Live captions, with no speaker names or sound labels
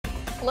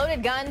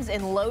Loaded guns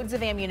and loads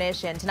of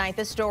ammunition. Tonight,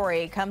 this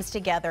story comes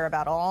together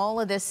about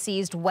all of this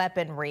seized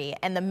weaponry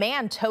and the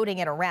man toting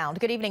it around.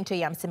 Good evening to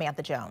you. I'm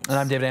Samantha Jones. And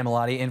I'm David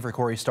Amilati in for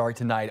Corey Stark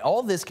tonight. All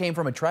of this came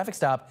from a traffic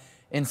stop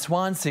in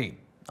Swansea.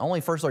 Only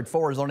First Alert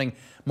 4 is learning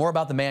more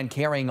about the man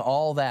carrying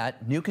all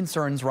that. New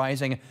concerns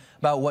rising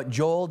about what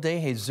Joel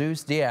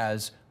DeJesus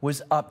Diaz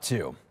was up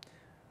to.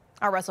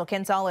 Our Russell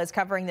Kinsall is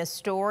covering this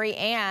story,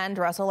 and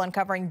Russell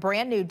uncovering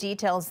brand new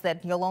details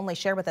that you'll only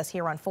share with us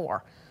here on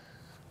 4.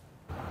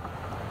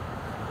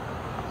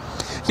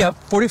 Yeah,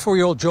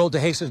 44-year-old Joel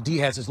DeJesus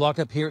Diaz is locked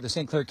up here at the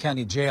St. Clair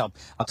County Jail.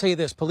 I'll tell you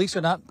this, police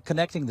are not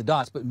connecting the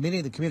dots, but many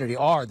in the community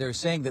are. They're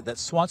saying that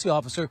Swansea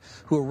officer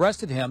who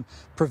arrested him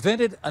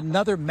prevented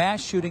another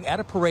mass shooting at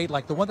a parade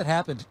like the one that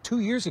happened 2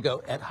 years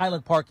ago at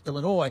Highland Park,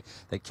 Illinois,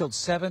 that killed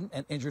 7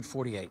 and injured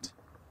 48.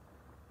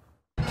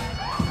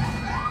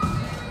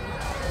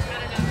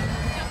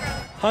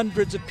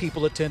 Hundreds of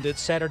people attended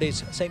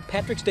Saturday's St.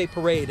 Patrick's Day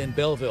parade in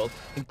Belleville,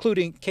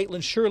 including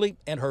Caitlin Shirley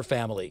and her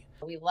family.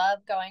 We love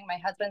going. My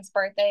husband's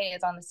birthday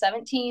is on the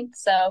 17th,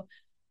 so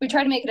we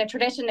try to make it a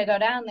tradition to go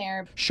down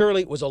there.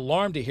 Shirley was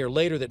alarmed to hear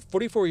later that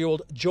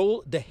 44-year-old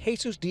Joel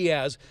DeJesus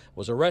Diaz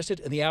was arrested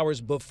in the hours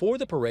before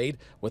the parade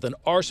with an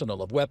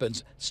arsenal of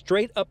weapons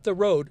straight up the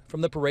road from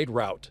the parade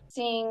route.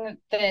 Seeing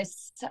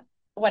this,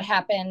 what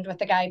happened with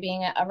the guy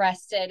being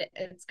arrested,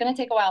 it's going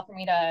to take a while for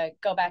me to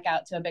go back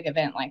out to a big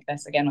event like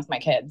this again with my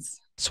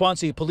kids.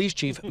 Swansea Police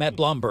Chief Matt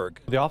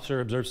Blomberg. The officer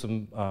observed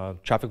some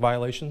traffic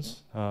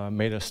violations,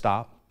 made a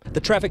stop. The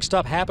traffic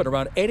stop happened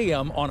around 8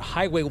 a.m. on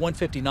Highway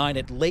 159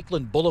 at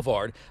Lakeland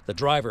Boulevard. The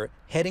driver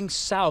heading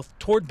south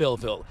toward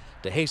Belleville.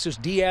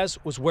 DeJesus Diaz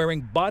was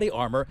wearing body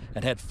armor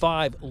and had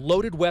 5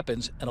 loaded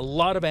weapons and a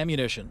lot of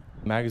ammunition.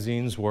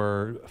 Magazines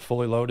were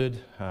fully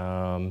loaded.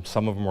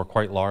 Some of them were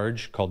quite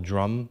large, called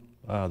drum.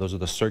 Those are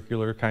the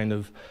circular kind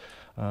of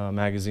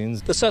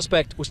magazines. The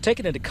suspect was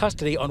taken into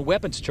custody on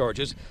weapons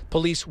charges.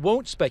 Police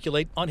won't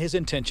speculate on his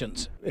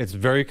intentions. It's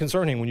very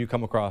concerning when you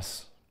come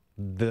across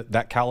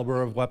that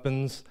caliber of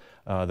weapons,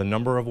 the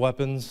number of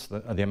weapons,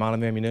 the amount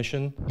of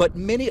ammunition. But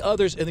many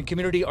others in the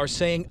community are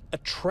saying a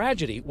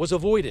tragedy was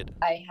avoided.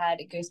 I had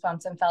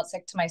goosebumps and felt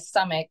sick to my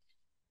stomach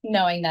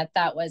knowing that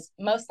that was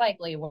most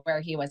likely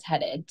where he was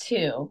headed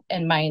to,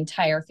 and my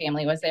entire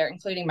family was there,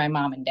 including my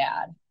mom and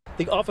dad.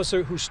 The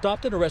officer who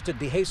stopped and arrested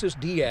DeJesus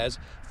Diaz,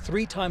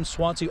 3-time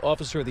Swansea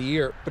Officer of the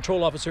Year,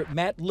 Patrol Officer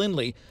Matt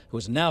Lindley, who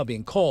is now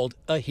being called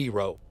a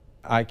hero.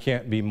 I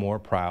can't be more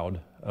proud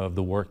of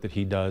the work that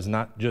he does,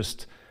 not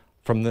just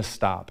from this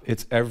stop.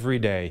 It's every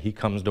day he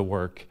comes to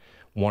work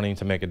wanting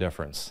to make a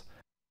difference.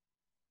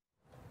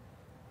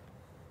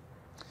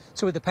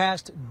 So in the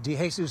past,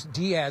 DeJesus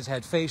Diaz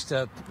had faced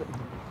a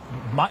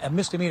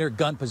misdemeanor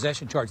gun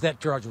possession charge. That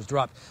charge was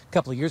dropped a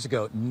couple of years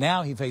ago.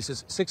 Now he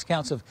faces 6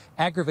 counts of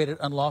aggravated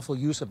unlawful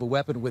use of a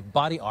weapon with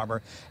body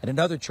armor and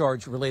another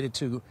charge related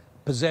to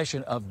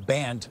possession of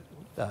banned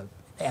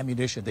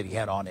ammunition that he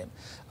had on him.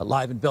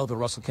 Live in Belleville,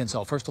 Russell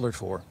Kinsall, First Alert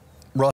 4.